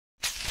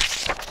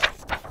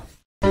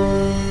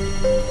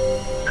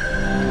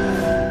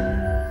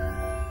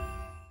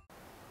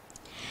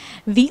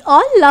We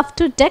all love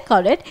to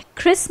decorate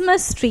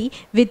Christmas tree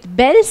with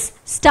bells,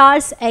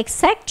 stars,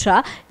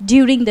 etc.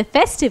 during the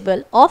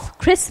festival of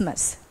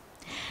Christmas.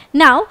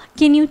 Now,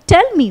 can you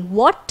tell me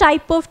what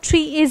type of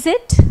tree is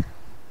it?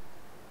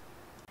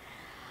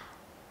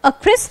 A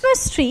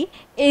Christmas tree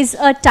is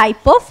a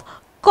type of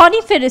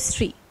coniferous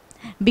tree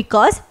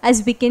because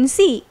as we can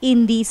see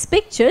in these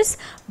pictures,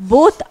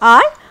 both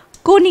are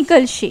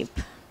conical shape.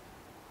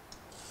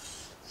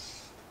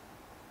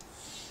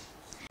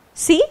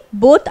 See,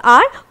 both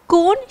are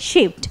cone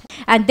shaped,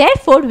 and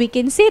therefore we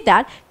can say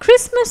that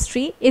Christmas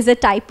tree is a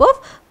type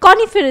of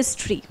coniferous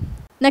tree.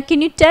 Now,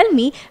 can you tell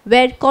me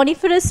where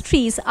coniferous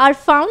trees are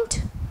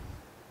found?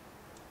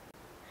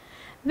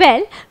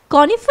 Well,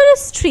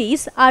 coniferous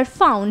trees are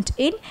found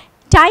in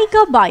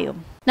Taiga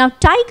biome. Now,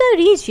 Taiga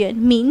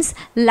region means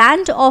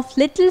land of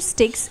little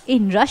sticks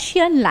in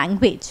Russian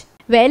language.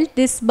 Well,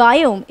 this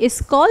biome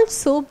is called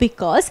so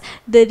because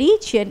the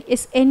region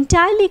is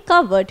entirely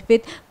covered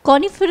with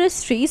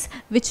coniferous trees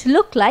which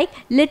look like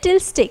little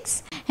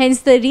sticks.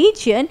 Hence, the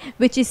region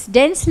which is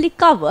densely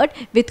covered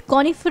with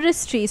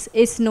coniferous trees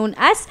is known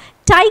as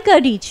Taiga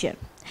region.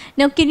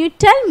 Now, can you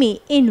tell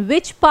me in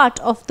which part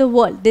of the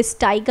world this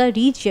Taiga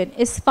region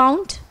is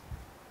found?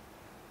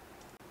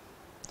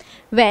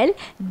 Well,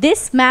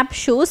 this map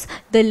shows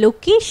the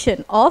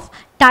location of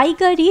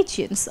Taiga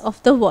regions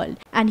of the world,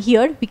 and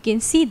here we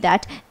can see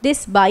that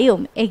this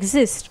biome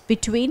exists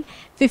between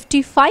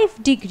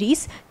 55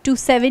 degrees to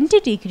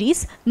 70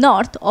 degrees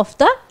north of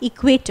the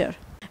equator.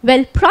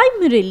 Well,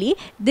 primarily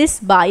this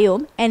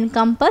biome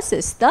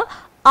encompasses the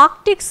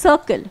Arctic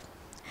Circle.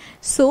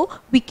 So,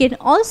 we can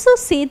also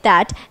say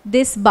that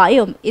this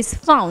biome is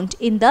found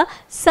in the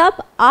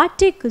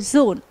subarctic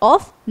zone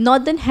of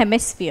northern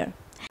hemisphere.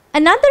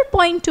 Another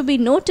point to be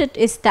noted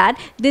is that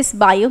this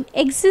biome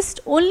exists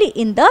only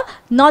in the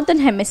northern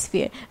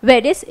hemisphere,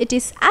 whereas it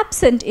is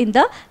absent in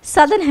the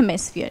southern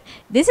hemisphere.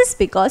 This is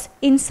because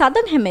in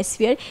southern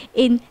hemisphere,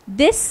 in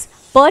this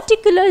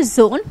particular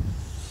zone,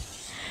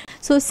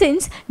 so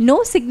since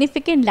no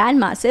significant land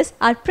masses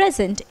are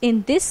present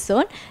in this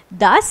zone,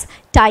 thus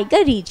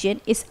Taiga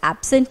region is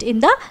absent in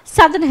the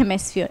southern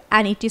hemisphere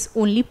and it is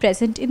only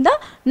present in the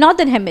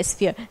northern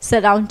hemisphere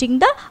surrounding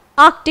the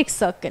Arctic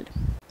Circle.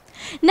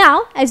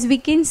 Now, as we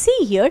can see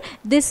here,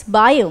 this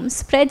biome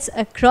spreads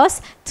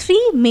across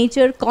three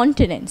major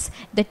continents,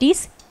 that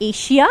is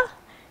Asia,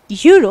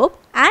 Europe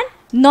and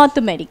North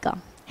America.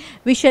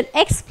 We shall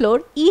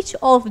explore each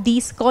of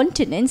these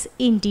continents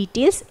in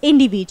details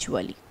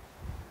individually.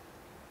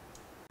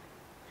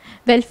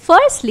 Well,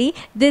 firstly,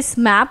 this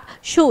map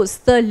shows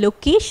the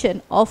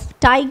location of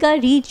Taiga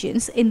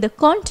regions in the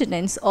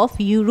continents of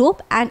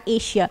Europe and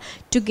Asia.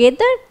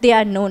 Together, they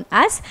are known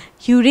as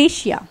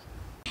Eurasia.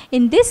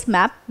 In this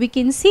map, we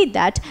can see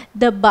that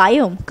the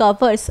biome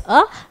covers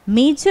a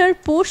major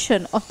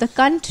portion of the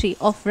country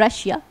of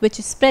Russia, which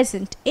is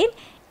present in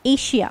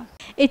Asia.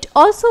 It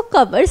also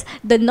covers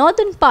the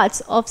northern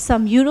parts of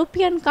some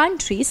European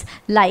countries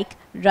like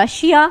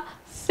Russia,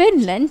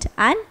 Finland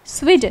and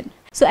Sweden.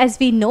 So, as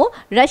we know,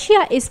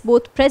 Russia is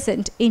both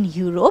present in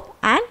Europe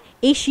and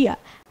Asia.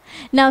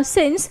 Now,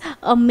 since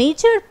a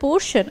major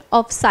portion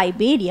of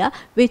Siberia,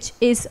 which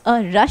is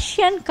a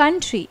Russian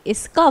country,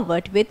 is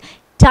covered with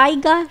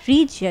Taiga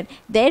region,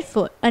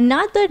 therefore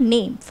another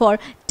name for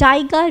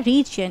Taiga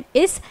region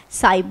is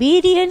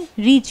Siberian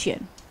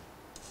region.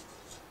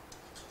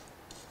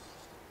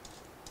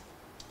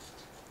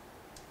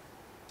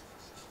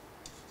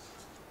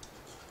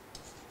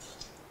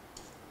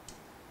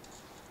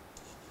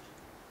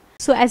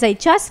 So, as I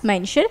just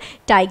mentioned,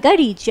 Taiga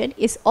region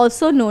is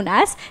also known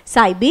as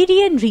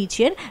Siberian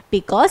region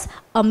because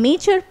a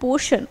major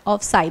portion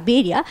of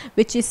Siberia,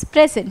 which is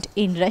present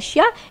in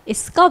Russia,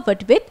 is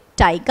covered with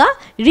Taiga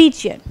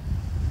region.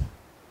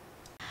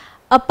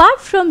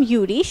 Apart from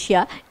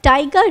Eurasia,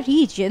 Taiga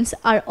regions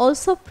are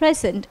also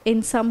present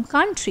in some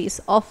countries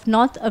of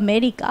North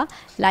America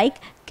like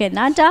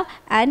Canada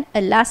and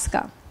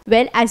Alaska.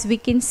 Well, as we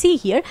can see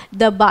here,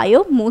 the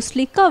biome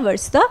mostly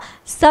covers the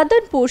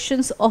southern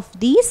portions of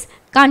these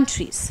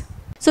countries.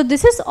 So,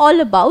 this is all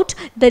about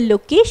the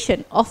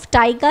location of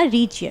Taiga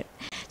region.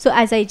 So,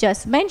 as I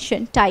just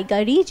mentioned,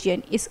 Taiga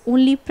region is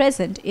only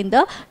present in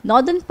the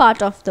northern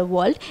part of the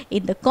world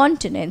in the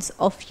continents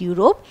of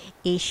Europe,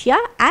 Asia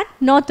and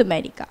North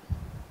America.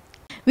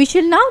 We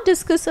shall now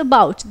discuss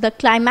about the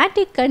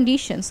climatic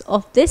conditions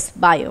of this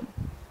biome.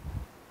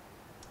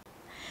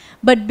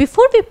 But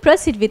before we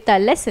proceed with our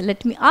lesson,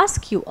 let me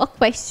ask you a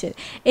question.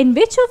 In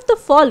which of the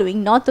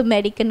following North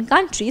American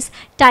countries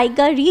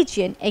Taiga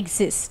region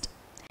exists?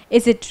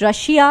 Is it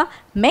Russia,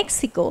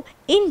 Mexico,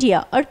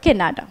 India or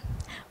Canada?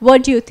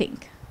 What do you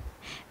think?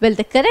 Well,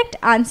 the correct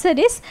answer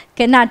is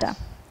Canada.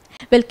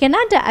 Well,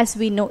 Canada, as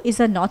we know, is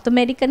a North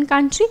American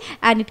country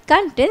and it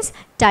contains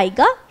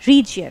Taiga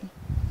region.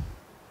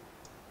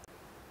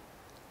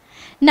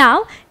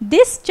 Now,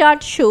 this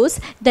chart shows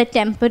the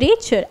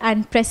temperature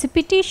and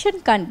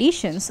precipitation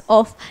conditions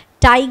of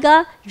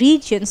Taiga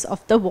regions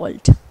of the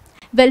world.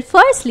 Well,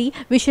 firstly,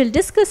 we shall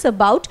discuss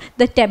about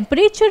the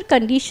temperature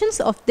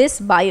conditions of this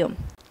biome.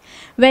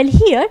 Well,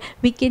 here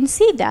we can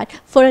see that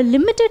for a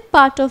limited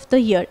part of the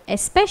year,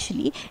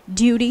 especially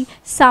during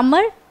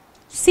summer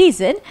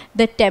season,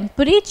 the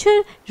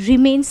temperature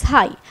remains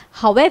high.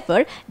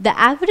 However, the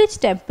average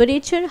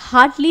temperature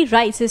hardly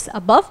rises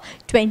above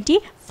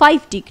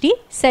 25 degrees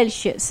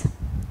Celsius.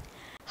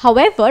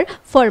 However,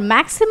 for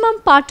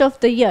maximum part of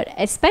the year,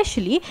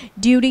 especially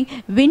during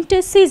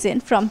winter season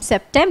from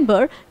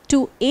September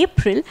to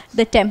April,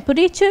 the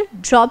temperature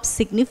drops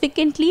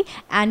significantly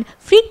and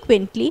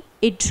frequently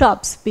it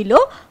drops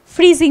below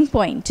freezing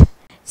point.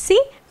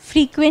 See,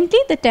 frequently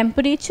the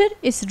temperature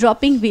is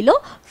dropping below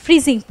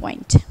freezing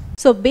point.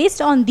 So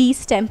based on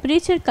these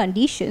temperature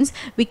conditions,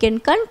 we can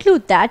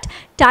conclude that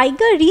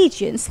taiga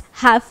regions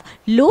have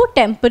low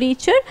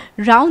temperature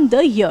round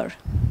the year.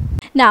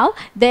 Now,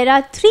 there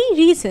are three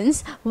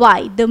reasons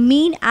why the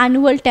mean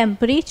annual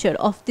temperature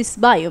of this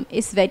biome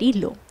is very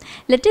low.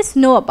 Let us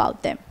know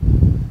about them.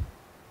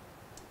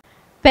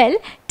 Well,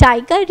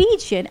 taiga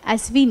region,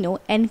 as we know,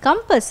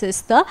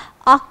 encompasses the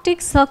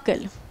Arctic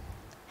Circle.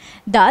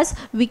 Thus,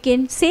 we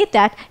can say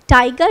that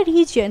taiga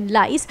region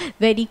lies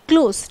very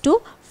close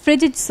to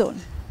frigid zone.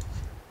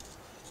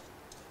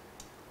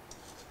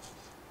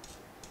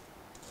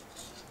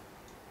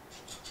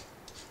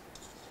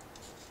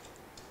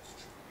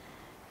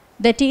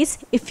 That is,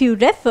 if you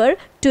refer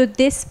to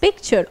this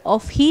picture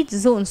of heat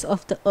zones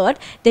of the earth,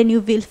 then you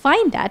will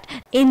find that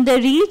in the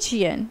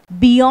region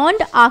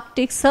beyond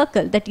Arctic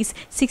Circle, that is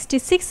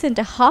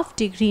 66.5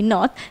 degree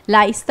north,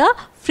 lies the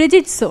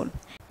frigid zone,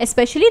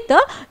 especially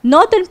the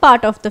northern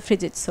part of the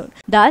frigid zone.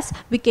 Thus,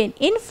 we can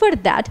infer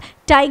that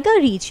taiga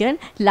region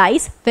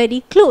lies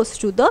very close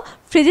to the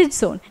frigid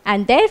zone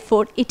and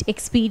therefore it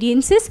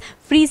experiences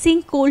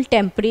freezing cold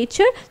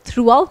temperature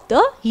throughout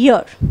the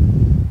year.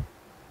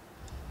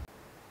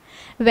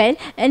 Well,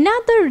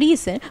 another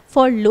reason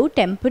for low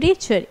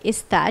temperature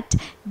is that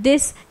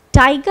this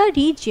taiga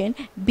region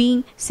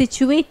being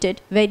situated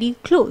very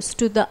close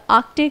to the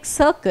Arctic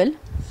Circle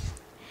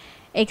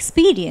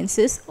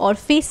experiences or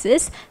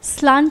faces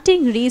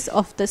slanting rays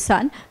of the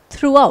sun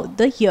throughout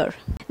the year.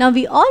 Now,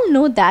 we all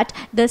know that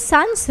the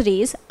sun's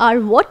rays are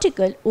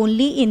vertical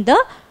only in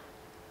the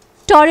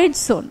torrid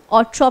zone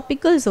or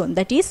tropical zone,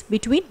 that is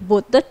between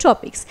both the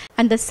tropics,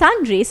 and the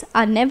sun rays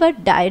are never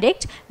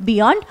direct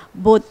beyond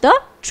both the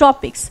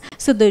tropics.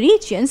 So the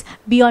regions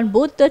beyond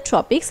both the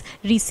tropics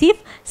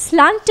receive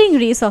slanting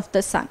rays of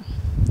the sun.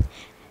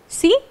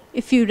 See,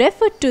 if you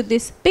refer to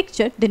this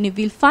picture, then you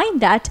will find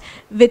that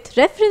with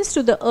reference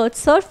to the earth's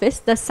surface,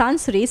 the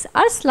sun's rays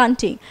are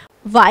slanting.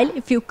 While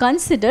if you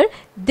consider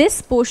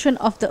this portion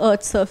of the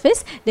earth's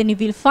surface, then you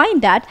will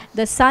find that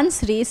the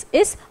sun's rays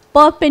is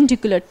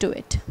perpendicular to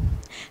it.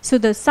 So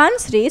the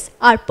sun's rays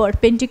are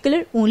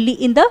perpendicular only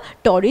in the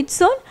torrid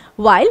zone,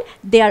 while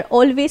they are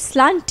always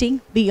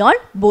slanting beyond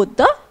both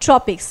the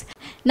tropics.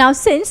 Now,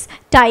 since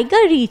taiga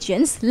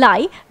regions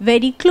lie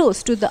very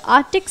close to the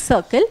Arctic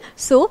Circle,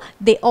 so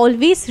they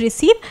always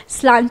receive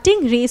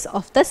slanting rays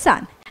of the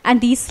sun.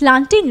 And these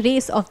slanting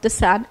rays of the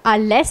sun are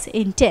less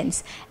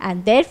intense,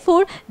 and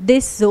therefore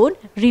this zone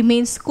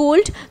remains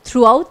cold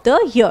throughout the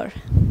year.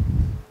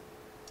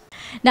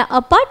 Now,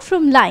 apart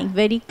from lying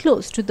very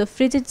close to the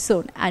frigid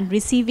zone and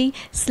receiving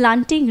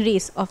slanting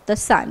rays of the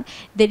sun,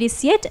 there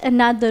is yet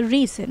another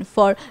reason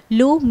for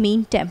low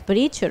mean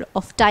temperature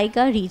of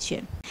taiga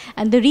region.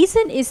 And the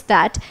reason is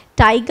that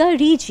taiga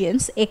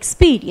regions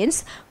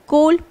experience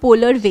cold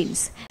polar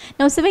winds.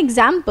 Now, some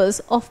examples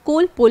of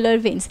cold polar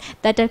winds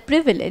that are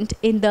prevalent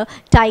in the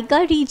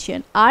taiga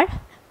region are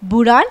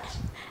buran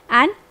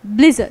and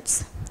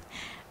blizzards.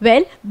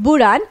 Well,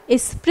 buran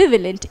is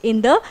prevalent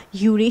in the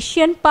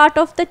Eurasian part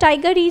of the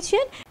taiga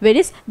region,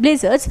 whereas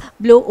blizzards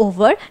blow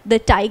over the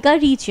taiga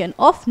region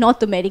of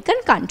North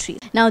American countries.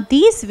 Now,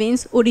 these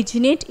winds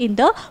originate in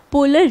the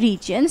polar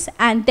regions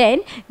and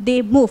then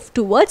they move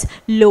towards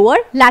lower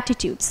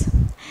latitudes.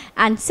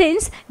 And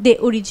since they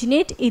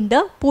originate in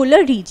the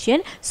polar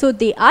region, so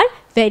they are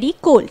very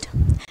cold.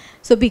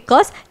 So,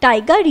 because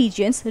taiga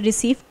regions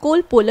receive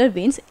cold polar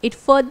winds, it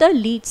further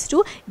leads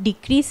to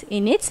decrease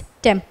in its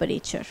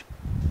temperature.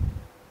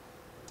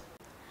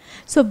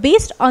 So,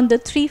 based on the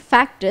three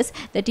factors,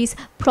 that is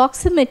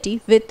proximity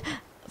with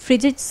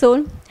frigid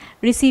zone,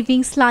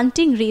 receiving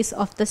slanting rays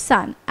of the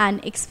sun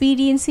and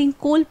experiencing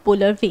cold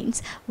polar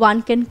winds,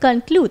 one can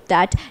conclude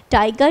that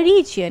taiga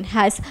region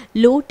has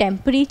low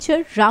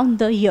temperature round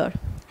the year.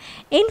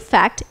 In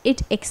fact,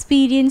 it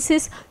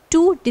experiences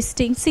two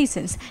distinct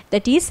seasons,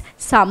 that is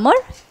summer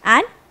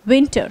and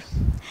winter.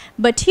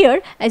 But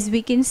here, as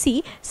we can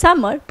see,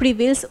 summer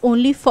prevails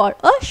only for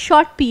a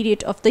short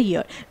period of the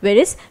year,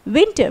 whereas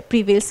winter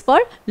prevails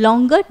for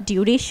longer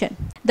duration.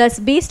 Thus,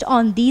 based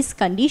on these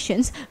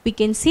conditions, we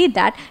can see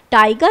that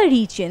taiga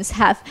regions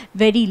have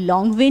very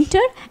long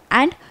winter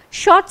and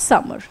short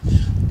summer.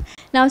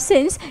 Now,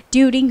 since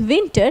during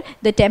winter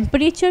the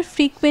temperature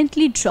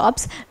frequently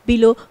drops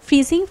below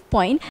freezing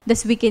point,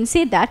 thus we can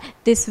say that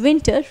this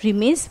winter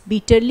remains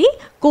bitterly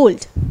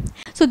cold.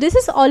 So, this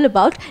is all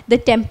about the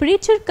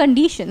temperature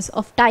conditions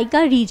of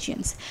taiga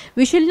regions.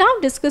 We shall now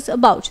discuss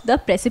about the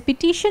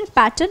precipitation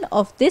pattern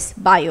of this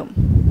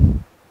biome.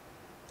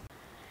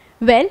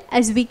 Well,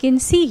 as we can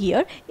see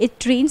here,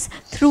 it rains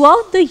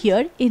throughout the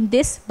year in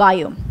this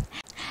biome,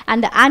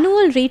 and the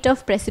annual rate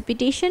of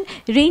precipitation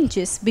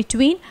ranges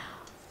between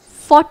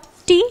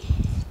 40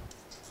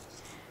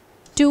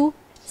 to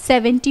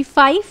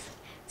 75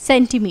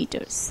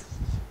 centimeters.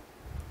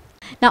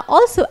 Now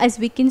also, as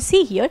we can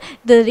see here,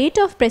 the rate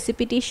of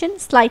precipitation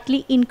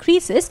slightly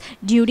increases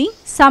during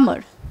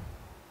summer.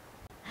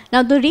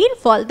 Now the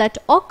rainfall that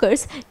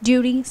occurs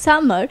during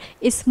summer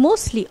is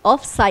mostly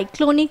of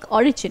cyclonic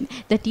origin,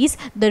 that is,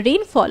 the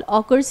rainfall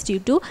occurs due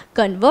to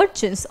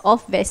convergence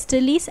of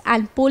westerlies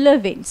and polar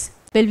winds.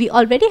 Well, we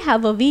already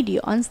have a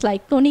video on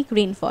cyclonic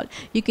rainfall.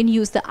 You can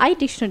use the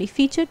iDictionary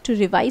feature to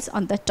revise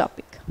on that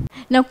topic.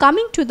 Now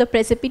coming to the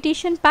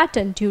precipitation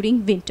pattern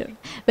during winter.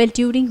 Well,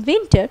 during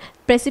winter,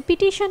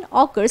 precipitation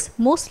occurs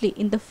mostly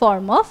in the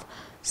form of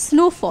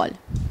snowfall.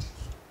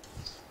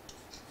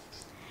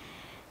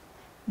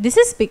 This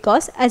is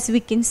because, as we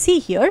can see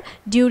here,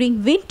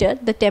 during winter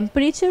the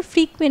temperature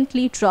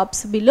frequently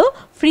drops below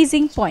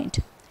freezing point.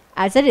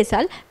 As a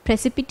result,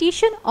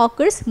 precipitation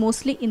occurs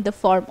mostly in the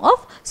form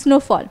of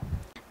snowfall.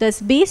 Thus,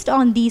 based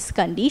on these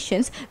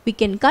conditions, we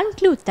can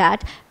conclude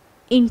that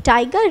in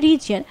Taiga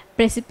region,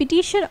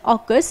 precipitation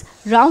occurs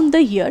round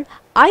the year,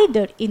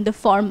 either in the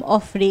form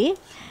of rain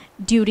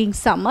during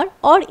summer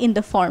or in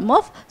the form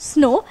of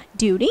snow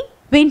during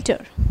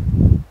winter.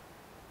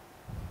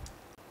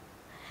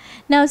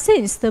 Now,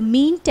 since the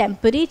mean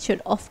temperature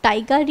of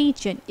Taiga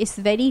region is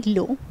very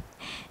low,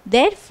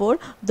 therefore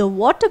the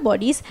water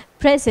bodies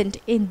present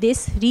in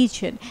this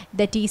region,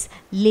 that is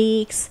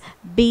lakes,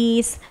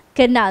 bays,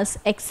 canals,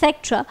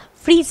 etc.,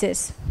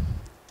 freezes,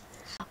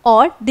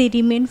 or they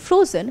remain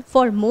frozen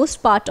for most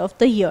part of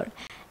the year.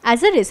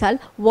 As a result,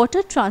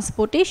 water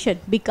transportation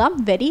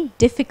become very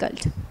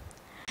difficult.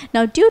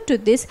 Now, due to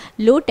this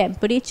low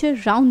temperature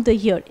round the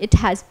year, it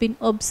has been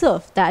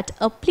observed that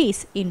a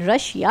place in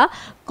Russia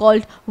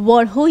called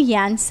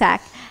Verkhoyansk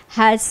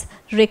has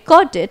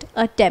recorded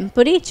a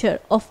temperature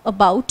of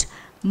about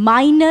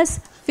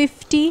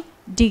 -50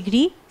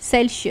 degrees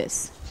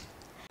Celsius.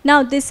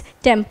 Now, this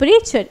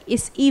temperature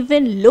is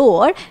even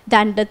lower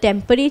than the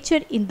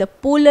temperature in the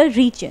polar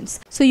regions.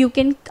 So, you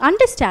can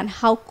understand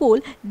how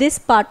cold this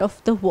part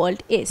of the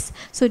world is.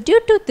 So, due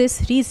to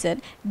this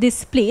reason,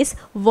 this place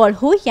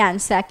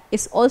Verkhoyansk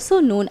is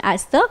also known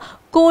as the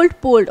cold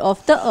pole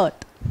of the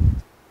earth.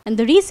 And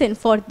the reason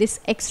for this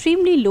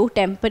extremely low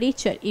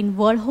temperature in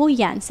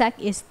Verkhoyansk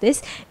is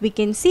this. We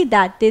can see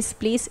that this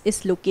place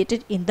is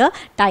located in the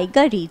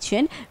Taiga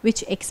region,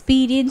 which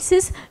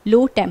experiences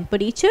low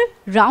temperature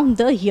round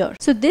the year.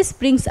 So this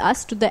brings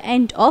us to the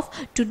end of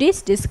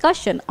today's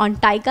discussion on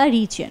Taiga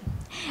region.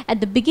 At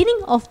the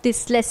beginning of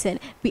this lesson,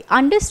 we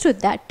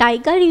understood that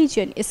Taiga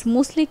region is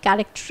mostly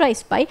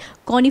characterized by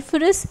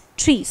coniferous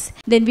trees.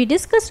 Then we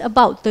discussed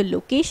about the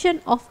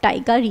location of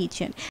Taiga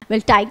region. Well,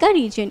 Taiga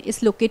region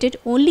is located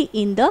only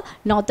in the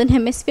northern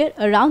hemisphere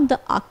around the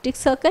Arctic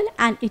Circle,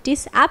 and it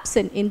is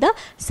absent in the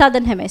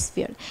southern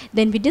hemisphere.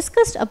 Then we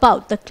discussed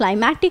about the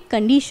climatic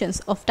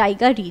conditions of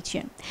Taiga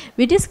region.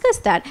 We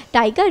discussed that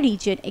Taiga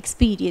region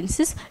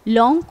experiences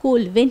long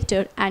cold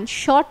winter and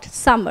short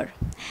summer,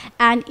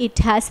 and it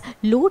has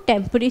low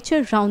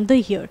temperature round the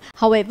year.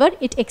 However,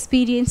 it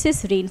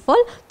experiences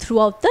rainfall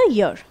throughout the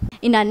year.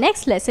 In our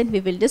next lesson, we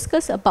will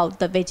discuss about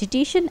the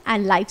vegetation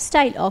and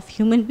lifestyle of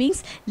human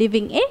beings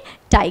living in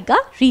Taiga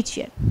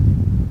region.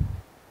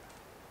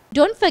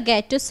 Don't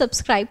forget to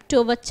subscribe to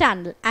our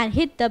channel and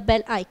hit the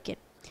bell icon.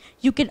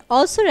 You can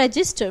also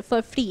register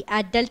for free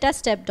at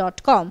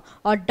DeltaStep.com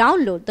or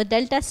download the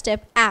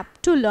DeltaStep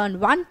app to learn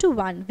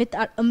one-to-one with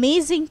our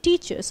amazing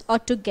teachers, or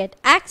to get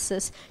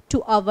access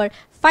to our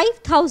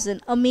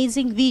 5,000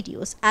 amazing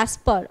videos as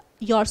per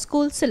your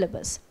school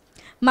syllabus.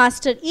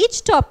 Master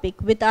each topic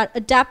with our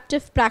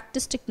adaptive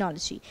practice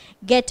technology.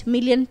 Get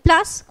million+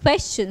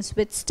 questions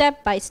with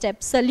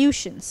step-by-step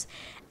solutions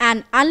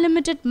and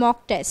unlimited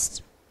mock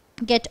tests.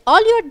 Get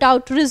all your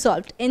doubt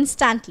resolved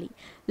instantly.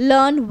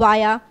 Learn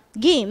via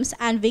games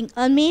and win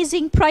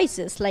amazing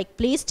prizes like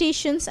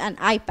PlayStations and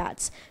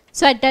iPads.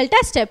 So at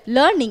DeltaStep,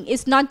 learning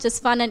is not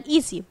just fun and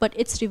easy, but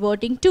it's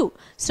rewarding too.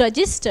 So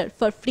register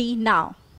for free now.